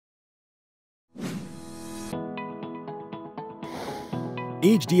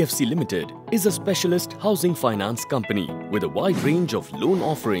HDFC Limited is a specialist housing finance company with a wide range of loan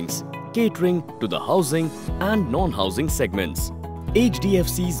offerings catering to the housing and non-housing segments.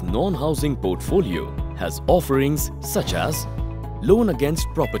 HDFC's non-housing portfolio has offerings such as loan against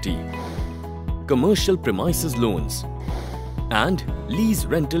property, commercial premises loans, and lease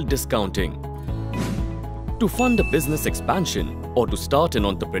rental discounting. To fund a business expansion or to start an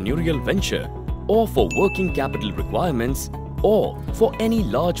entrepreneurial venture, or for working capital requirements, or for any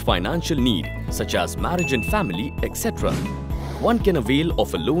large financial need such as marriage and family, etc., one can avail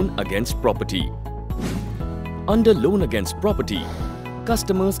of a loan against property. Under loan against property,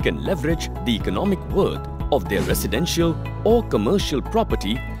 customers can leverage the economic worth of their residential or commercial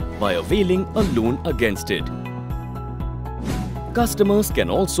property by availing a loan against it. Customers can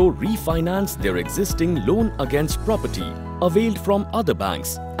also refinance their existing loan against property availed from other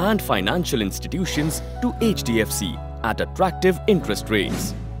banks and financial institutions to HDFC at attractive interest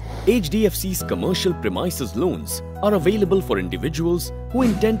rates. HDFC's commercial premises loans are available for individuals who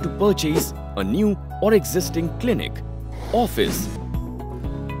intend to purchase a new or existing clinic, office,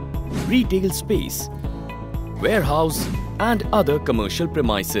 retail space, warehouse and other commercial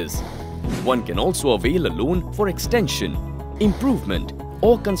premises. One can also avail a loan for extension, improvement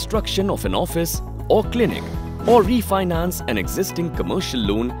or construction of an office or clinic, or refinance an existing commercial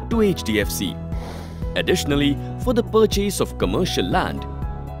loan to HDFC. Additionally, for the purchase of commercial land,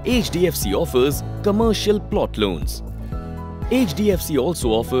 HDFC offers commercial plot loans. HDFC also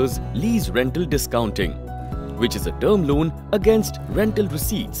offers lease rental discounting, which is a term loan against rental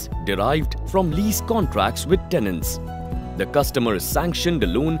receipts derived from lease contracts with tenants. The customer is sanctioned a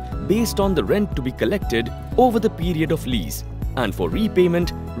loan based on the rent to be collected over the period of lease, and for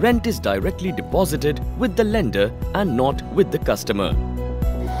repayment, rent is directly deposited with the lender and not with the customer.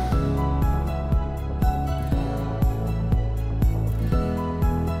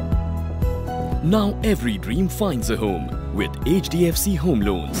 Now every dream finds a home with HDFC Home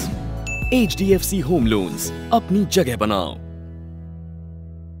Loans. HDFC Home Loans, अपनी जगह बनाओ।